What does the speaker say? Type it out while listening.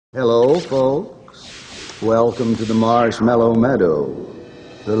Hello, folks. Welcome to the Marshmallow Meadow,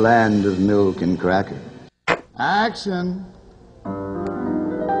 the land of milk and crackers. Action.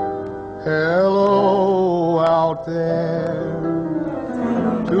 Hello out there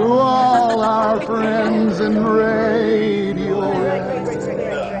to all our friends in radio land.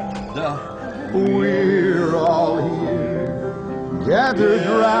 We're all here, gathered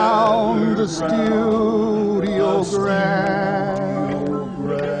round the studio grand.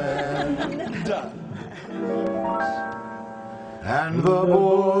 And the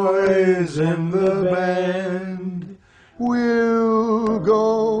boys in the band will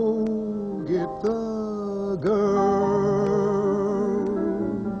go get the girls,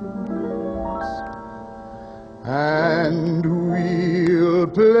 and we'll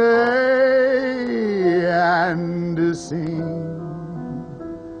play and sing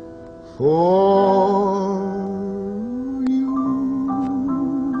for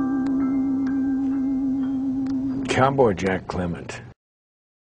Cowboy Jack Clement.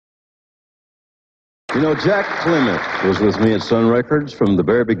 You know, Jack Clement was with me at Sun Records from the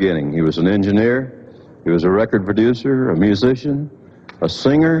very beginning. He was an engineer, he was a record producer, a musician, a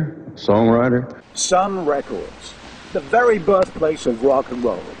singer, songwriter. Sun Records, the very birthplace of rock and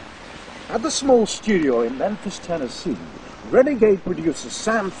roll. At the small studio in Memphis, Tennessee, renegade producer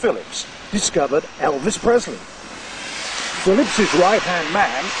Sam Phillips discovered Elvis Presley. Phillips's right-hand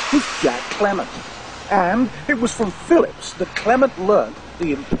man was Jack Clement. And it was from Phillips that Clement learned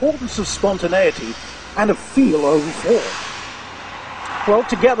the importance of spontaneity and a feel over form. Well,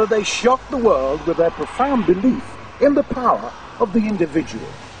 together they shocked the world with their profound belief in the power of the individual.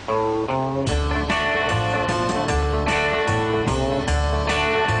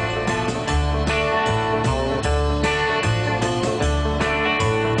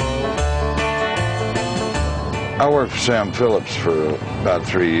 I worked for Sam Phillips for about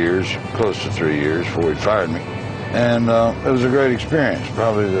 3 years, close to 3 years before he fired me. And it was a great experience,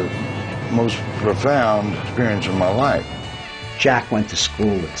 probably the most profound experience of my life. Jack went to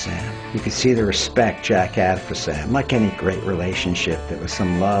school with Sam. You could see the respect Jack had for Sam. Like any great relationship, there was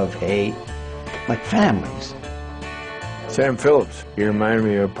some love, hate, like families. Sam Phillips, he reminded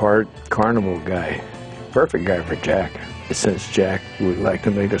me of a part carnival guy. Perfect guy for Jack. Since Jack would like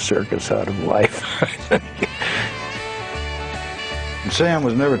to make a circus out of life. Sam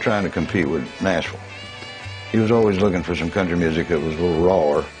was never trying to compete with Nashville. He was always looking for some country music that was a little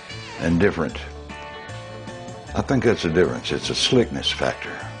rawer and different. I think that's the difference. It's a slickness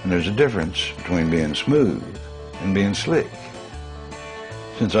factor. And there's a difference between being smooth and being slick.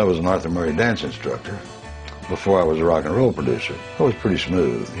 Since I was an Arthur Murray dance instructor, before I was a rock and roll producer, I was pretty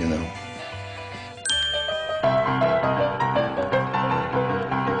smooth, you know.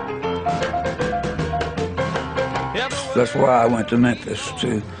 That's why I went to Memphis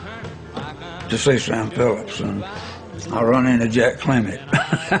to see Sam Phillips, and I run into Jack Clement.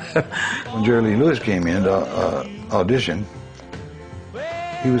 When Jerry Lee Lewis came in to audition,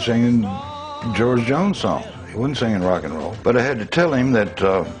 he was singing George Jones songs. He wasn't singing rock and roll. But I had to tell him that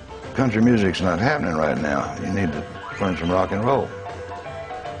country music's not happening right now. You need to learn some rock and roll.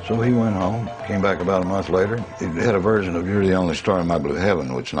 So he went home, came back about a month later. He had a version of You're the Only Star in My Blue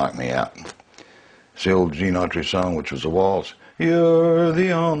Heaven, which knocked me out. It's the old Gene Autry song, which was a waltz. You're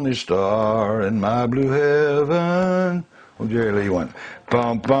the only star in my blue heaven. Well, Jerry Lee went,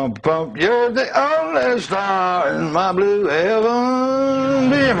 bump, bump, bump. You're the only star in my blue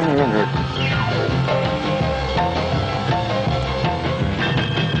heaven.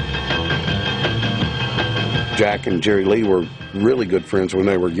 Jack and Jerry Lee were really good friends when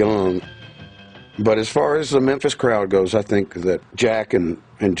they were young. But as far as the Memphis crowd goes, I think that Jack and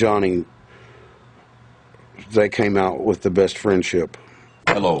Johnny, they came out with the best friendship.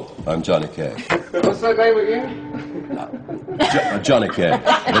 Hello, I'm Johnny Cash. What's that name again? Johnny Cash.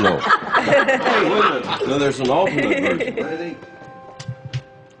 Hello. Hey, wait a minute. No, there's an alternate version.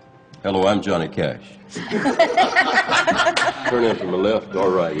 Hello, I'm Johnny Cash. Turn in from the left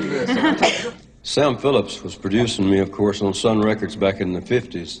or right. Sam Phillips was producing me, of course, on Sun Records back in the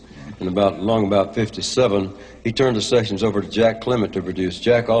 50s. And long about 57, he turned the sessions over to Jack Clement to produce.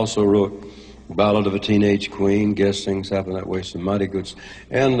 Jack also wrote Ballad of a Teenage Queen, Guess Things Happen That Way, some mighty goods.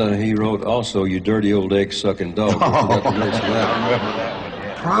 And he wrote also You Dirty Old Egg-Sucking Dog.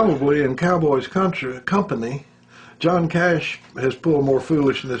 Probably in Cowboy's company, John Cash has pulled more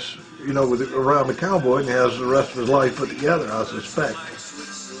foolishness, you know, around the Cowboy than he has the rest of his life put together, I suspect.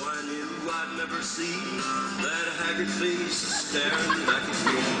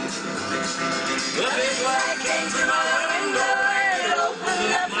 The big light came to my window and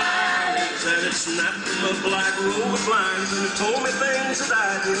opened up my eyes. that snapped from a black row of blinds and it told me things that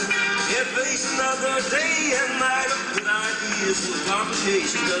I did. It faced another day and night of good ideas and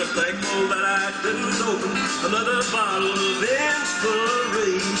complications, and I'm thankful that I didn't open another bottle of inspiration.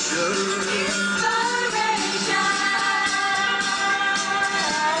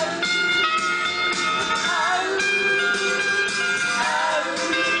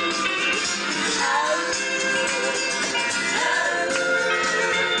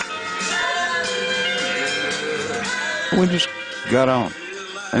 We just got on.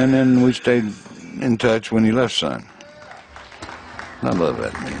 And then we stayed in touch when he left, son. I love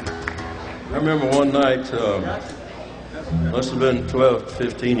that man. I remember one night, must have been 12,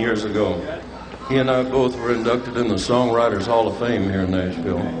 15 years ago, he and I both were inducted in the Songwriters Hall of Fame here in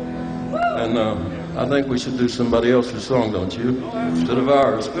Nashville. And I think we should do somebody else's song, don't you? Instead of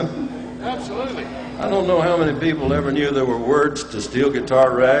ours. Absolutely. I don't know how many people ever knew there were words to Steel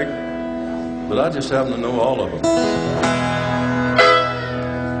Guitar Rag, but I just happen to know all of them.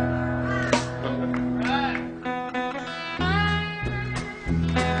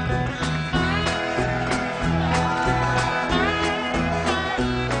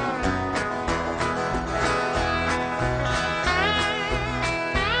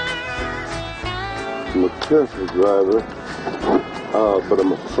 I'm a careful driver, but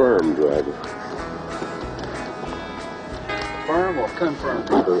I'm a firm driver. Firm or confirm?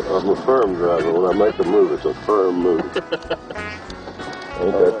 I'm a firm driver. When I make a move, it's a firm move.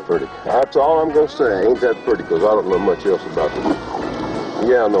 Ain't that pretty? That's all I'm going to say. Ain't that pretty? Because I don't know much else about this.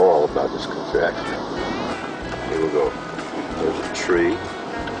 Yeah, I know all about this contraction. Here we go. There's a tree.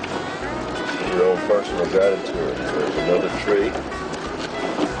 Your own personal guided tour. There's another tree.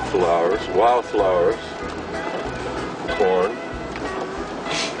 Flowers, wildflowers, corn,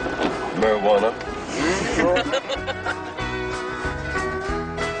 marijuana.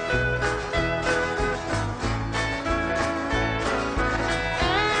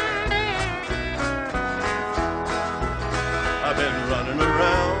 I've been running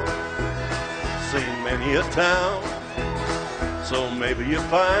around, seen many a town, so maybe you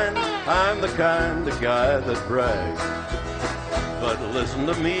find I'm the kind of guy that brags. But listen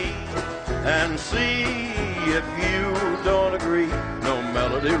to me and see if you don't agree. No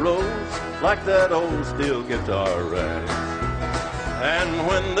melody rolls like that old steel guitar rag. And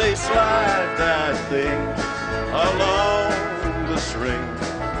when they slide that thing along the string,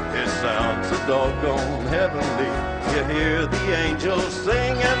 it sounds so doggone heavenly. You hear the angels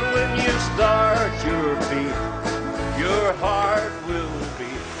sing, and when you start your beat, your heart will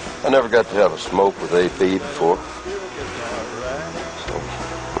beat. I never got to have a smoke with A.P. before.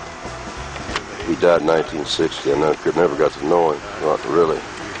 He died in 1960, and I never got to know him, not really.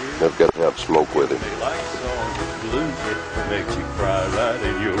 Never got to have smoke with him. It makes you cry right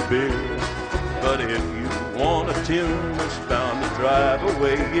in your beer. But if you want a tune that's bound to drive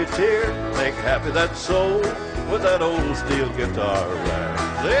away your tear, make happy that soul with that old steel guitar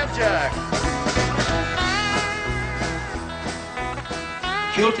rag. Live, Jack!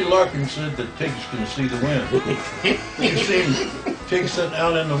 Guilty Larkin said that pigs can see the wind. You see pigs sitting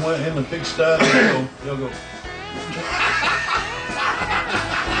out in the pigsty, they'll go.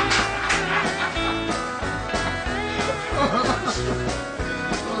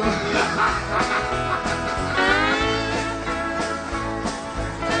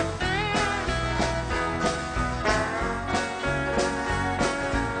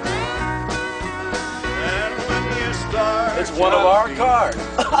 It's one of our cars.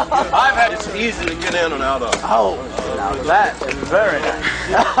 I've had it's easy to get in and out of. Oh, now that is very nice.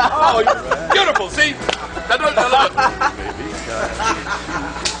 Oh, you're beautiful. See? I love it.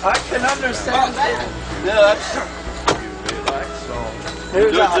 I can understand that. Yeah, that's... Do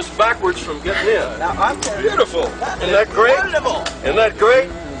it just backwards from getting in. Now, I'm beautiful. Isn't that great? Wonderful. Isn't that great?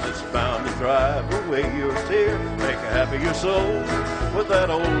 It's bound to drive away your tear, make happy your soul with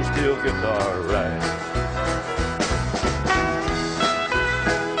that old steel guitar rag.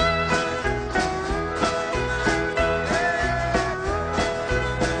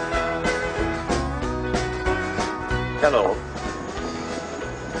 Hello.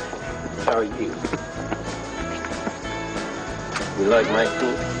 How are you? You like my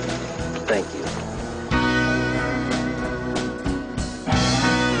tune? Thank you.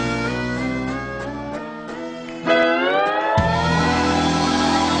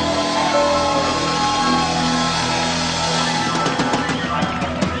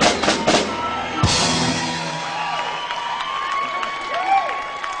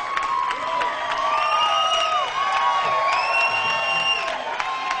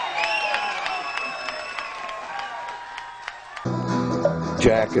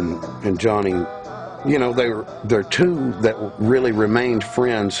 Jack and Johnny, you know, they're two that really remained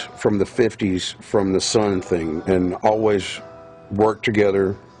friends from the 50s, from the Sun thing, and always worked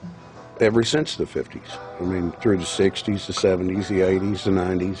together ever since the 50s. I mean, through the 60s, the 70s, the 80s, the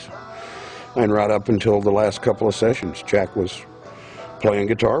 90s, and right up until the last couple of sessions, Jack was playing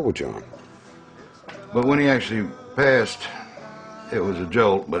guitar with John. But when he actually passed, it was a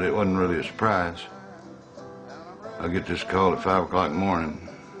jolt, but it wasn't really a surprise. I get this call at 5 o'clock in the morning.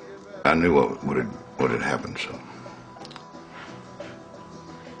 I knew what had happened, so.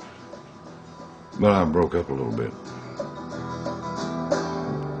 But I broke up a little bit.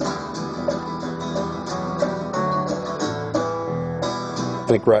 I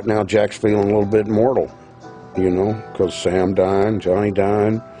think right now Jack's feeling a little bit mortal, you know, because Sam dying, Johnny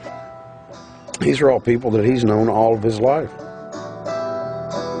dying. These are all people that he's known all of his life.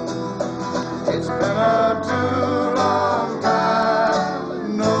 It's been a too long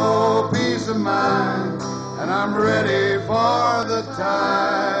time, no peace of mind, and I'm ready for the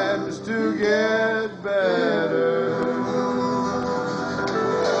times to get better.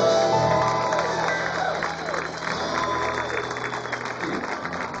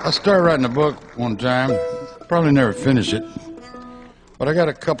 I started writing a book one time, probably never finish it, but I got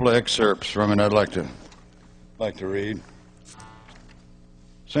a couple of excerpts from it I'd like to read.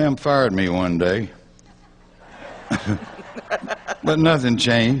 Sam fired me one day, but nothing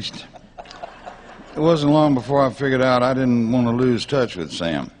changed. It wasn't long before I figured out I didn't want to lose touch with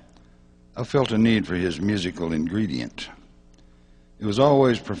Sam. I felt a need for his musical ingredient. It was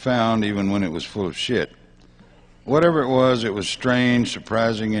always profound, even when it was full of shit. Whatever it was strange,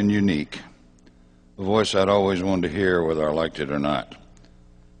 surprising, and unique. A voice I'd always wanted to hear, whether I liked it or not.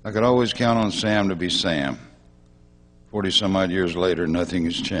 I could always count on Sam to be Sam. 40-some-odd years later, nothing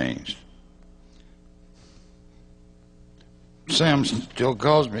has changed. Sam still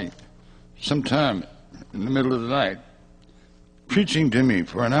calls me sometime in the middle of the night, preaching to me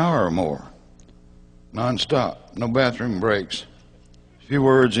for an hour or more, non-stop, no bathroom breaks, few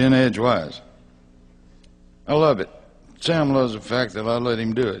words in edgewise. I love it. Sam loves the fact that I let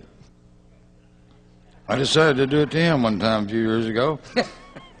him do it. I decided to do it to him one time a few years ago.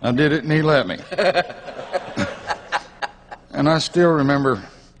 I did it and he let me. And I still remember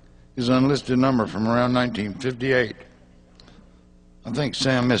his unlisted number from around 1958. I think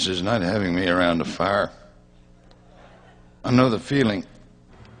Sam misses not having me around the fire. I know the feeling.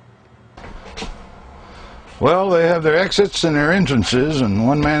 Well, they have their exits and their entrances, and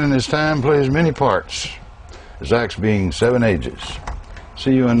one man in his time plays many parts. His acts being 7 ages.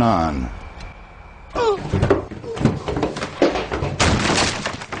 See you anon.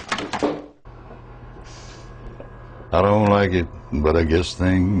 I don't like it, but I guess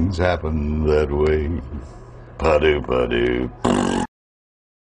things happen that way. Pa-do, pa-do.